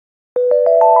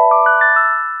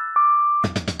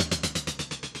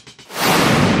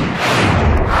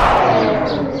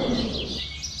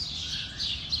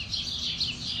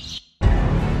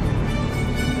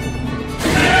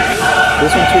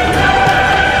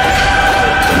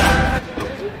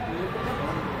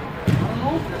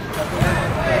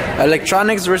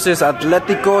Electronics versus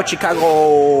Atlético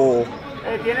Chicago.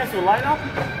 ¿Tiene su lineup?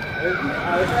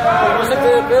 No sé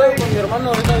qué pedo con mi hermano,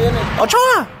 ahorita viene.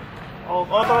 ¡Ochoa!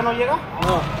 ¿Otro no llega?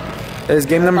 No. It's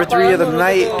game number 3 of the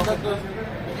night.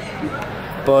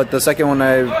 But the second one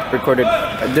I recorded,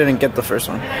 I didn't get the first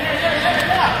one.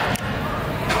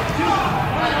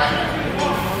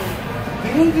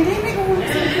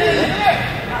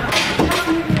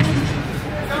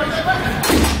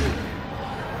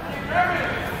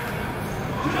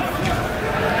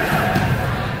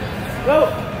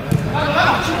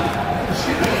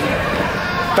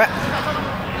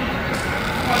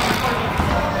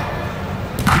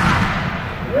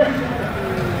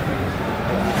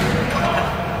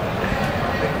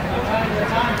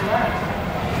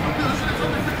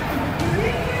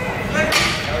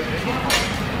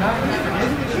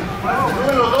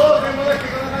 Los dos, no dejes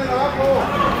que nadie abajo.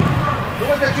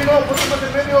 Súbete, Chino, ponte más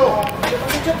en medio.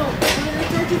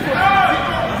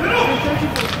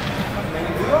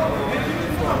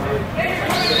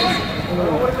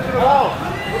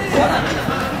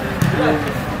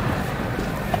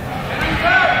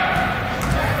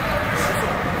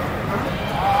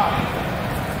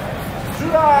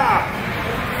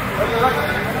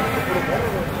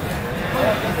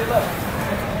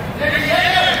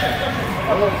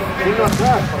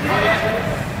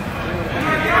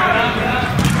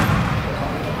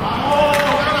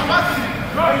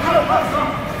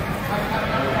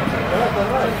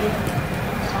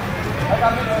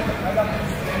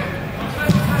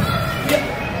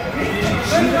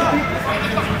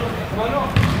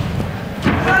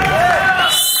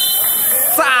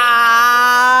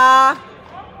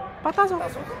 Zapatazo.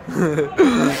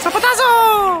 Zapatazo.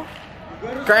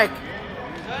 Crack.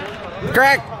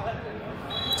 Crack.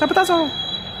 Zapatazo.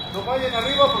 No vayan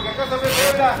arriba porque acá también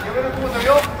se verá. Que vean cómo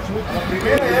salió. A la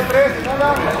primera y a tres.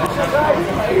 Nada.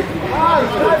 ¡Ay,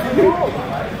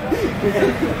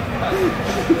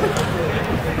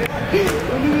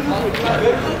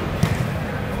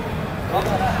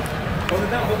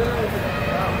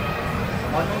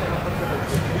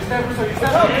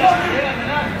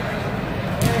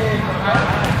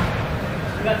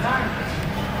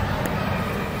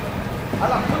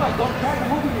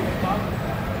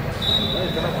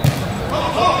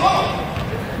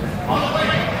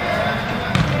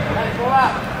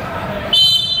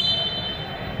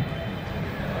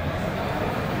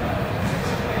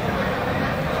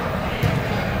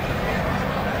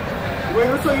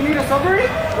 Wait, so you need a submarine?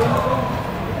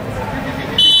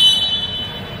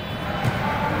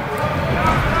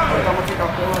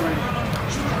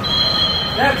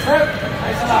 Step.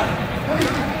 Nice shot.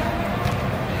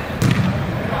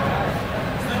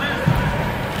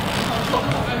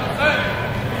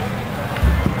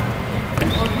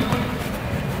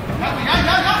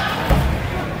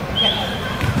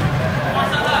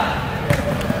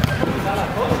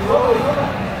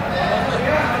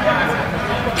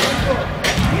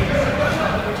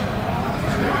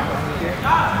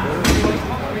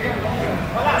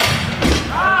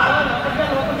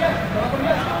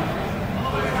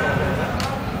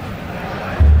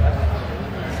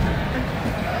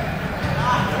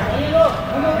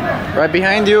 Right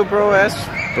behind you, bro.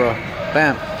 Bro.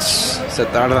 Bam. Se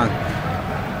tardan.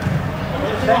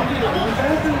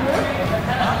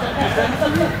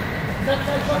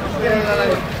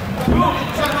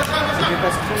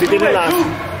 Si tiene las...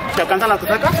 ¿Te alcanzan las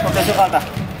sacas o te hace falta?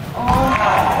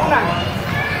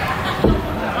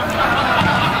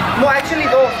 No, actually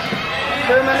dos.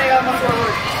 Pero me han negado más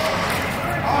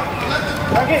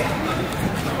por aquí.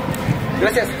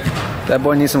 Gracias. That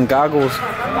boy needs some goggles.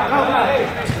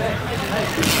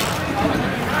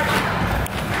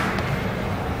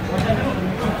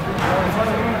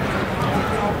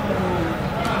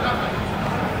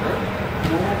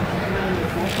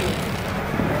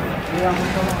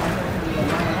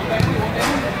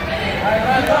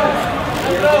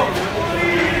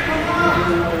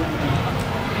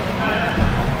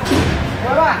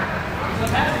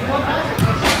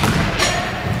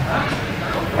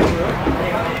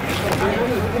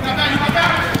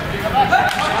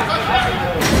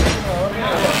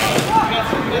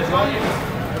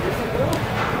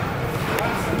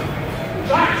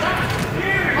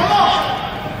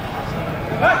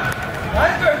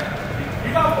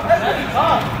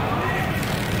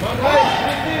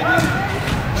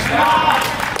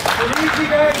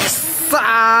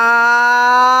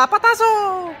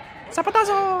 Zapatazo!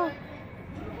 Zapatazo!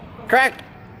 Crack!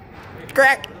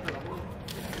 Crack!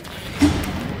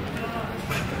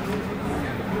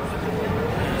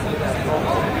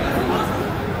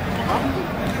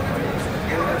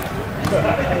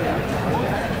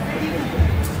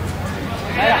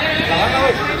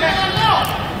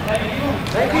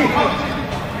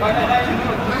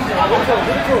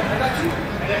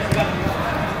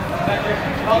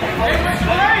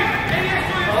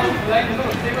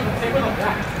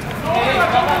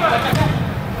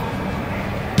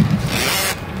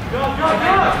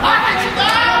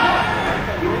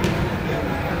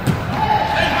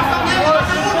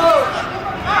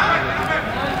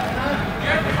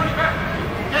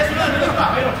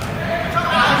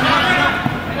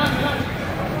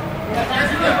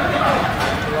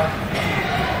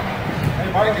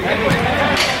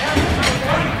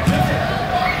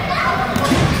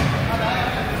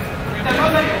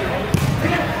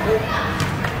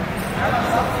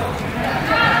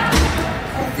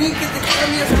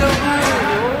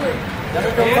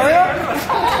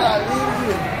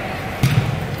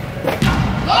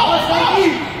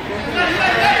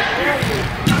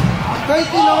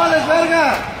 No vales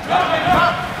verga.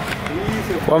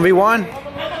 1v1.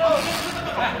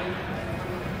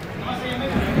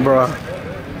 Bro,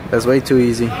 that's way too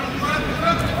easy.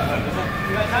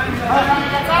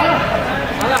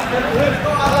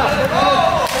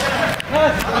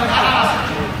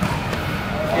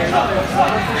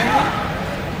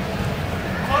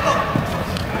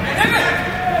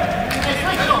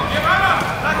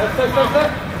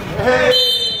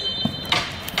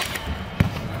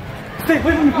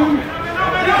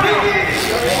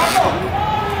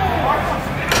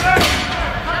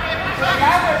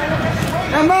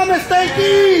 ¡No mames,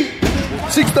 Tanky!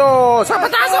 Sixtos,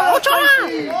 zapatazo, Ochoa.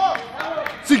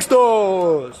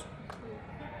 Sixtos.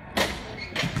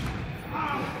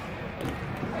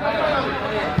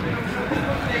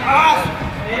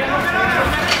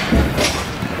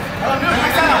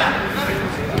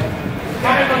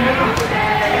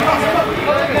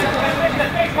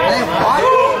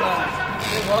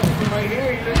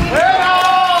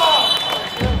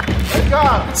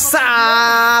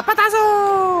 Zapatazo,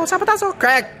 zapatazo,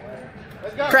 crack,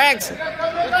 cracks.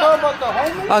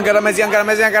 Angara Messi, Angara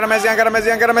Messi, Angara Messi, Angara Messi,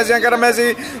 Angara Messi, Angara Messi,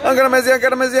 Angara Messi,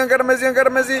 Angara Messi, Angara Messi, Angara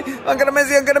Messi, Angara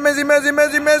Messi, Angara Messi, Messi,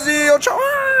 Messi, Messi,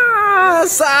 Ochoa,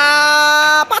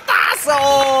 zapatazo,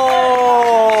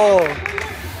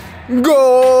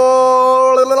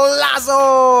 golazo,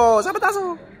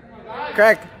 zapatazo,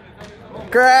 crack,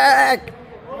 crack.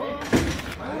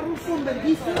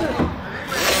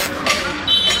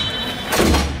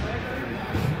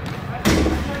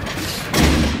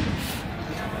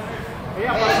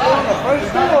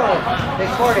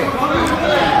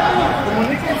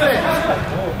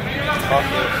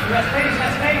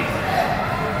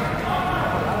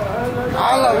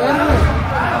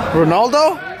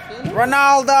 Ronaldo?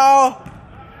 Ronaldo!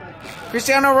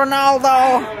 Cristiano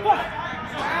Ronaldo!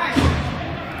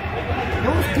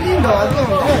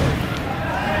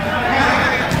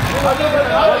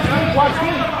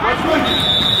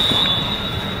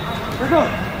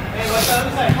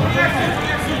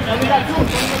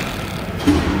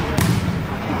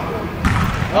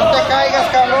 No te caigas,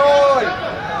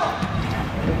 cabrón.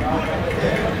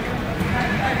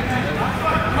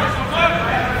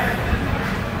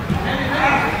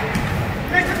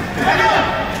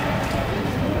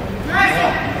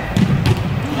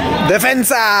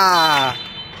 Defensa!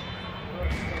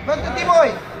 Vente, T-Boy.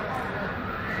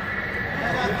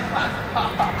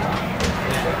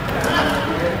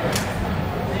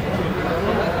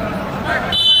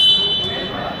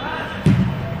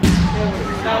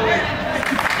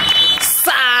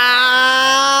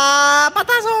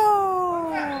 Zapatazo!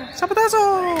 Zapatazo!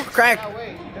 Crack!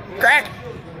 Crack!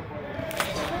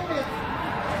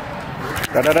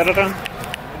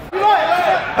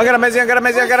 Angara Messi, Angara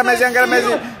Messi, Angara Messi, Angara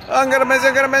Messi, Angara Messi,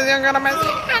 Angara Messi, Angara Messi,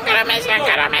 Angara Messi,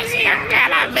 Angara Messi,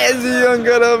 Angara Messi,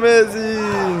 Angara Messi.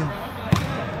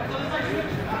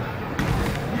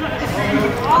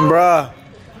 Bruh.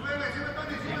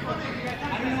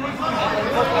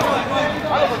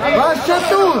 ¡Va,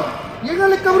 chato!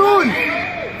 ¡Llégale, cabrón!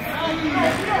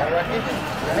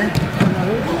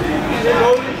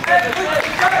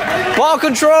 Ball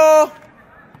control.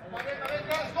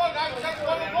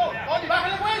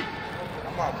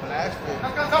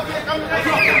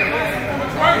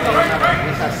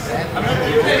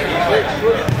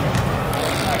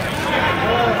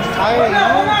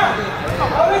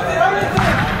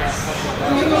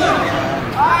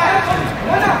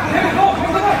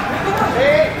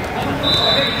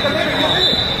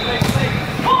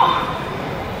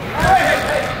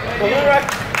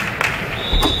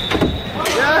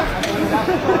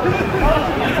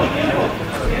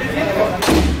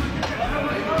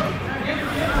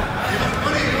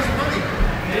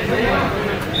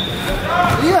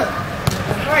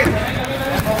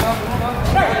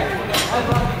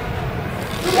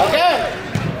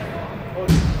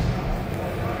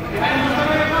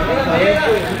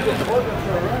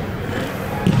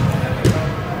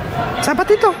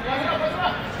 Zapatito.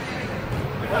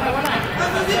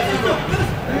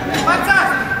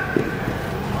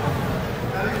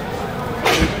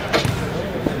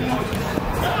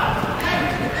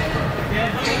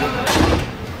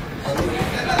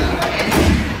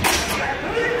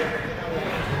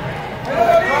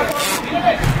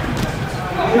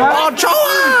 ¡Ochoa!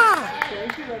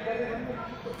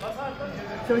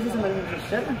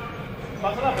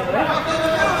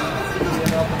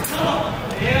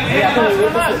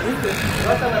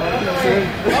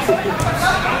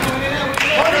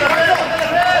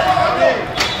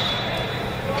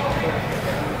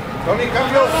 Tony,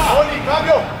 cambio. Tony,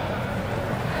 cambio.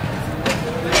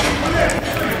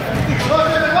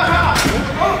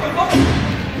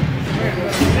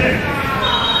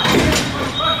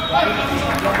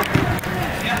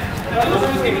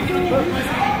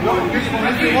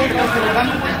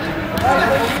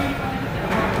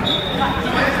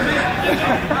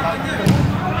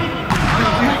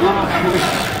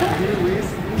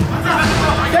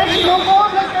 Don't go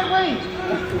up like that way.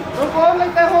 Don't go up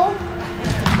like that hole.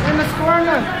 In the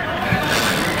corner.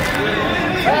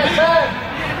 Back, back.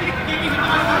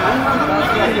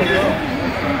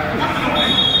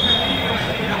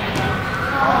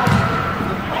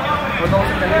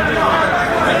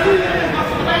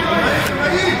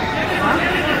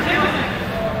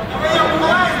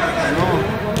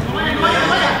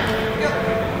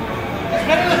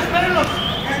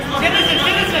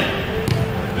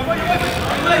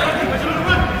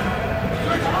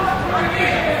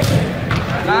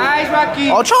 Nice, Rocky.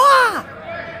 ¡Ochoa!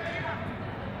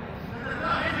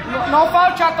 No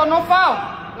foul, Chato, no foul.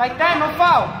 Like that, no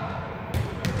foul.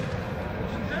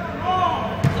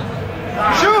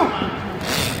 Shoot.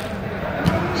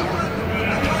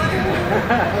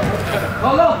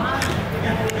 Hold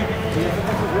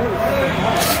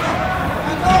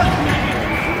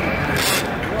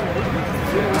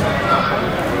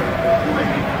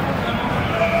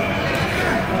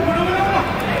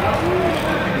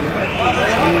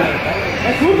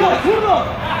 ¡Zurdo!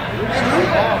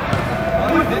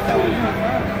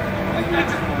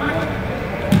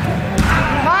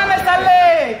 ¡Mames,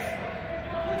 Alex!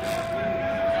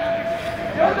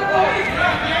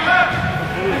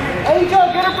 Angel,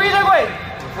 get a breather, güey.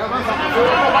 Avanza.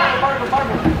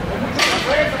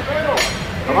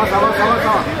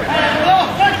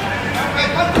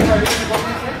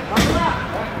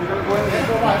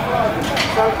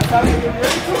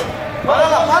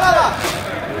 ¡Párala!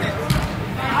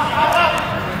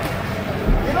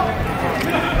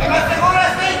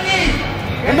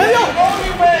 ¡En medio!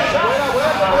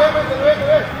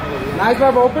 Nice,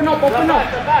 Barbo. Open up.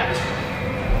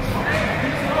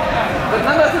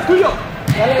 Fernando, ese es tuyo.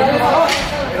 Dale, favor.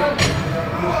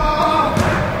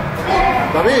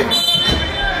 David.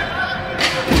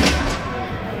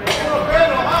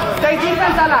 Stay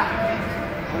defense, Ala.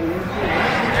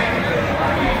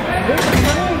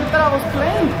 I was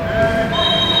playing.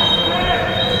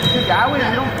 Yeah, we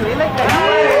don't play like that.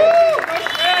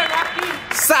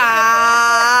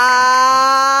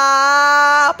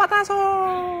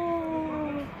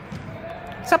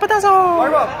 Zapatazo.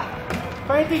 Barbo,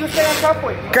 Frankie, you stay on top,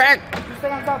 boy. Crack. You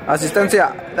stay on top.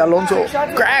 Asistencia de Alonso.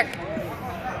 Crack.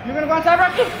 You gonna go on top,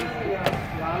 Rocky?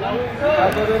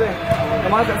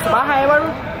 Nomás baja, Barbo.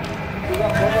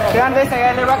 Vean de ese,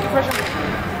 dale Rocky pressure.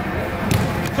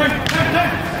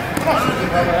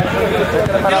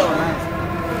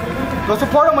 Go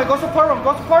support him, go support him.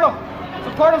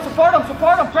 Support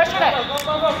him, pressure it.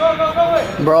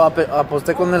 Bro,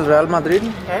 aposté con el Real Madrid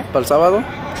para el sábado.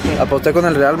 Aposté con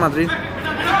el Real Madrid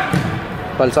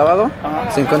para el sábado.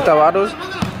 50 varos.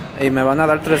 Y me van a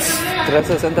dar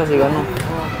 3.60 si gano.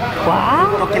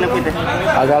 ¿Por qué le fuiste?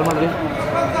 Al Real Madrid.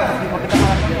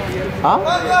 ¿Ah?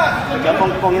 ¿Ya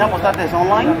con ir a apostarte es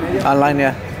online? Online,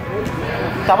 ya.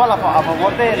 ¿Estaba a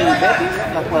favor del Betis?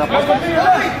 ¿La apuesta?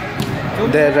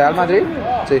 ¿De Real Madrid?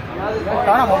 Sí.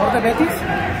 ¿Estaban a favor de Betis?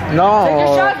 No,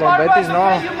 con Betis no.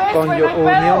 Con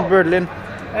Unión Berlín.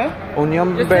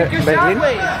 Unión Berlín.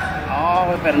 No,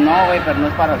 güey, pero no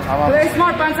es para el sábado. Play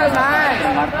smart, panzas, El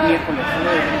miércoles.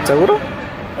 ¿Seguro?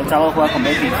 El sábado juega con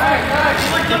Betis.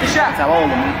 El sábado o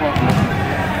domingo juega con Betis.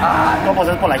 No, pues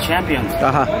es por la Champions.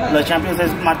 Ajá. La Champions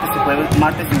es martes y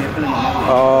miércoles nomás.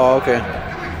 Oh, ok.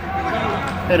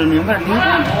 Pero Unión Berlín,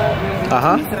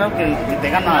 Ajá. es raro que te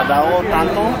hayan dado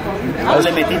tanto.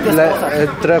 Le metiste cosas.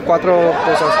 3, 4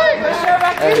 cosas.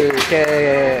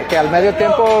 Que al medio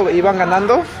tiempo iban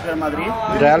ganando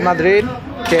Real Madrid,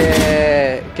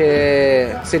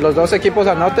 que si los dos equipos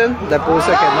anoten, le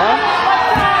puse que no.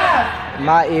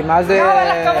 Y más de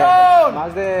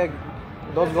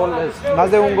 2 goles, más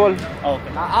de un gol. Oh,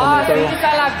 okay. Ah, sí,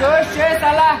 Salah, good shit,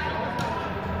 Salah.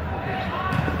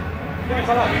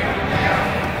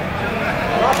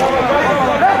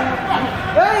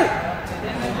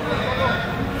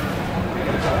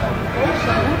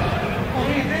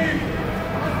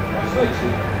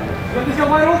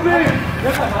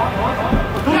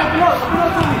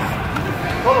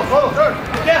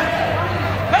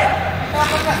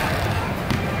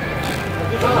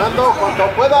 Fernando, cuanto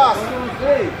puedas.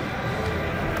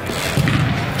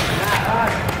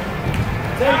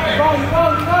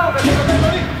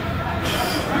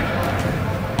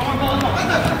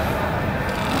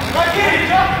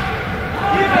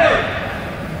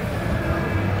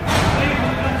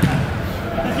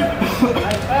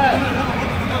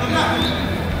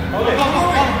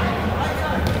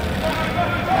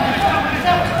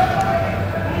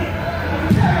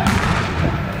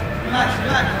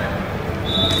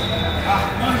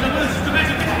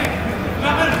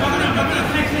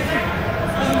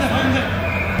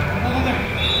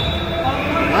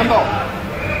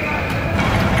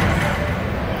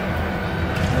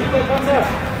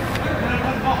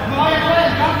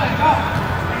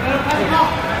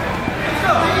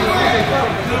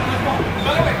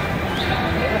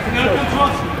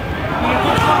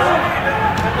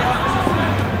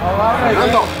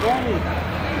 Fernando.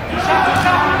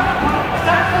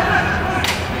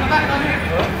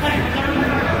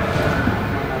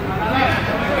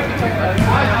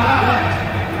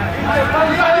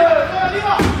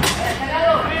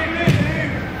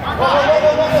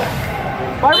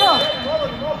 Fernando.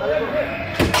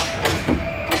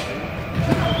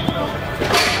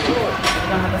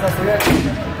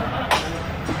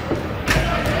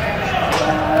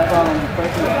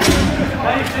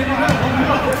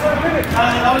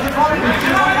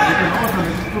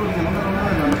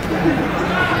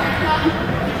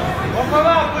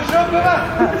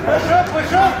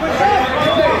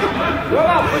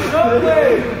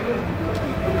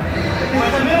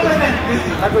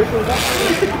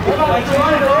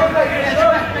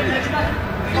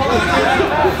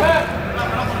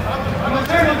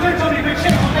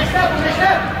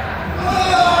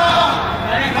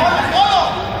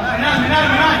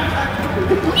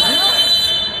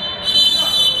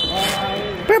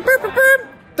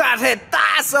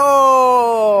 ¡Tarjetazo!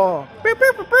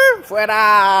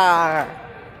 ¡Fuera!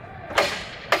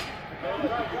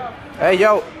 Hey,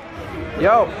 yo.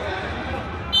 Yo.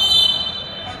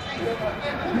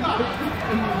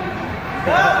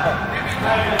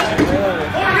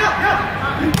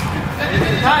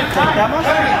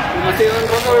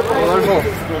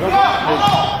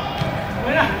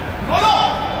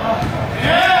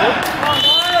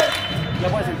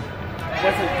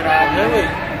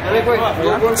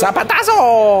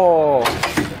 ¡Zapatazo!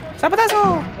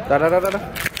 ¡Zapatazo! Da, da, da, da, da.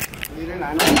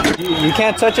 You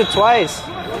can't touch it twice.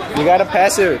 You gotta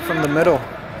pass it from the middle.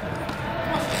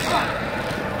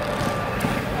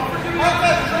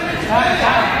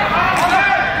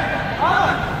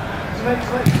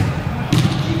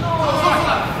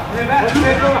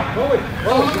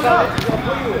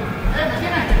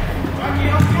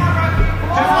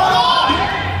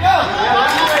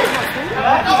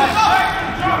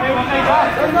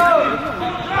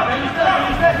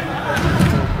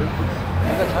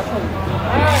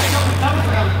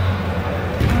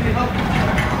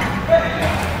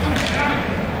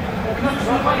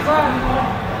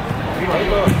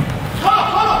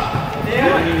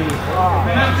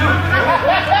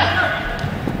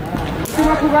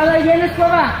 Última jugada y viene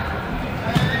Escoba.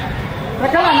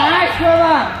 Sácala, nice,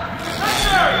 Escoba.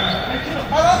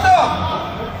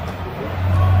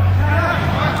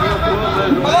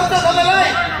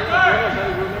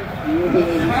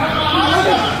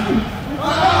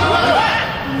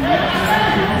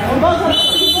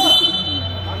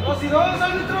 Dos y dos,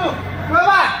 árbitro.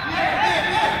 ¡Prueba!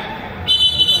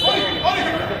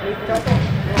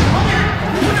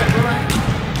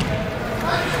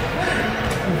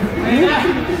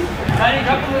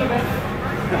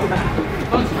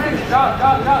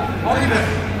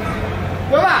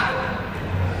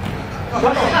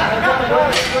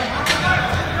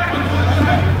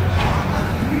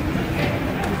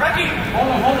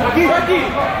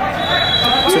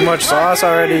 Too much sauce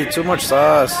already. Too much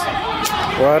sauce.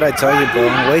 What'd I tell you, bro?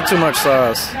 Way too much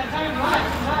sauce.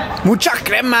 Mucha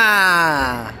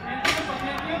crema.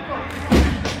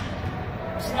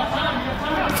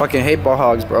 Fucking hate ball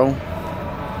hogs, bro.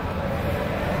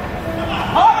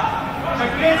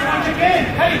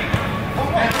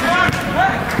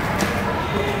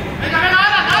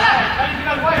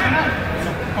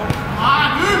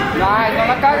 Nice, no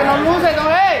la cagues, no luces, no,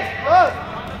 hey.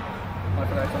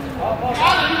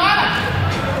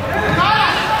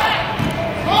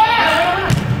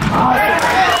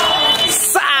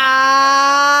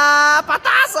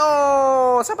 Zapatazo!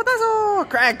 Zapatazo!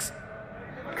 Cracks!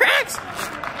 Cracks!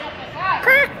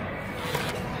 Crack!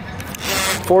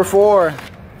 4-4.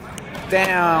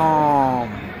 Damn.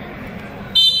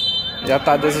 Y'all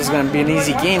thought this was gonna be an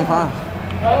easy game, huh?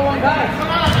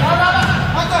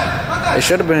 It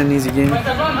should have been an easy game.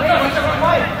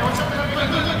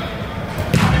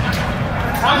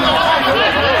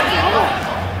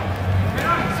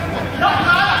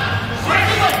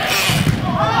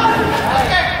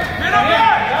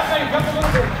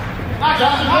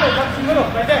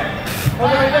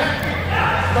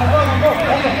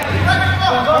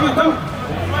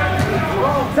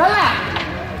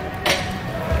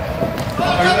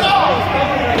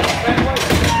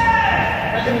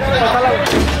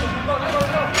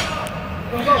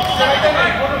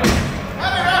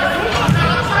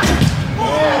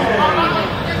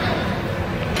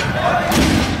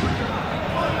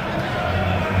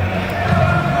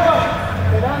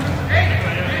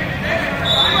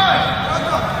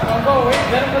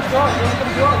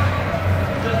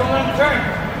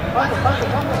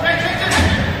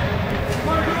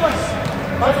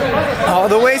 All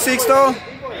the way, Sixto.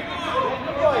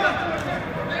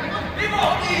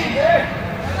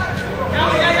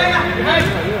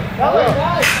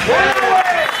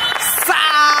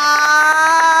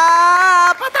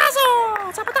 Zapatazo!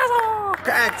 Zapatazo!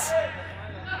 Cracks!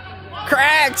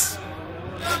 Cracks!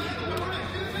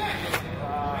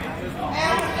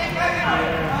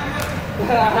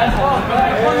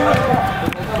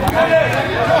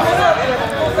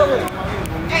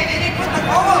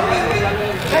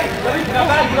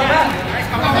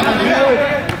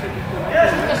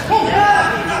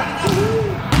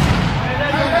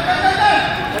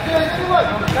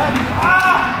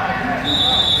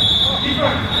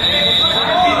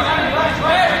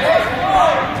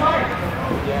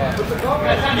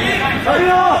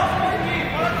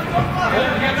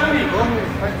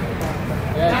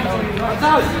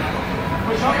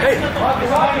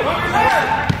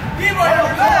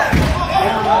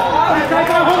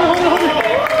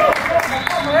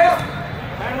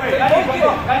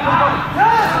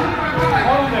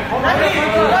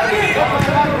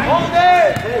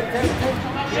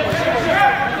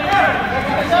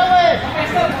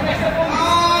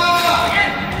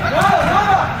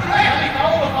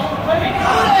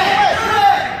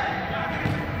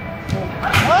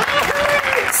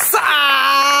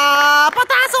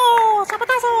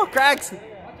 Cracks.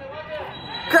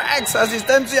 Cracks.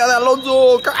 Asistencia de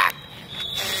Alonso. Crack.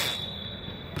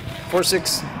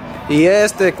 4-6. Y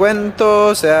este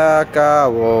cuento se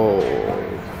acabó.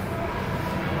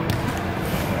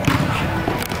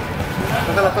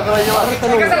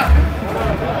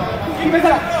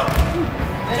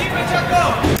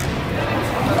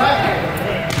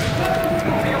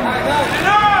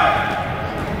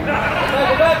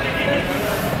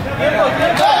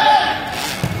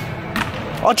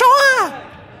 Ochoa!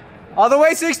 All the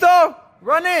way, Sixto!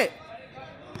 Run it!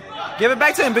 Give it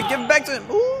back to him, but give it back to him.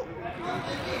 Ooh.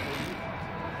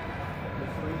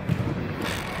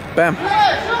 Bam.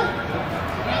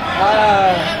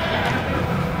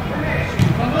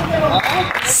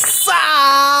 Zapatazo!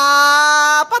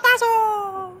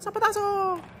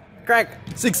 Zapatazo! Crack!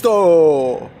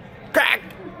 Sixto! Crack!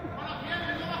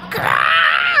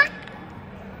 Crack!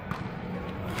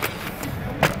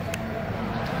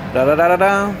 Da da da da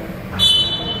da.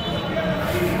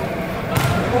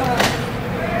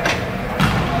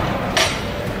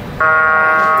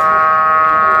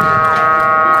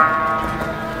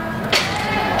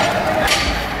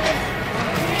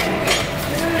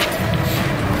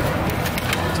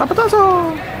 Zapatazo!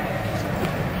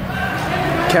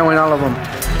 Can't win all of them.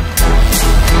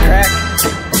 Crack.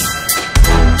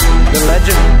 The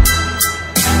legend.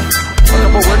 A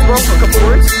couple words, bro? A couple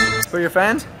words for your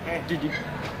fans? GG.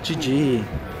 GG.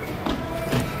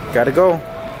 Gotta go.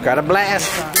 Gotta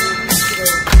blast.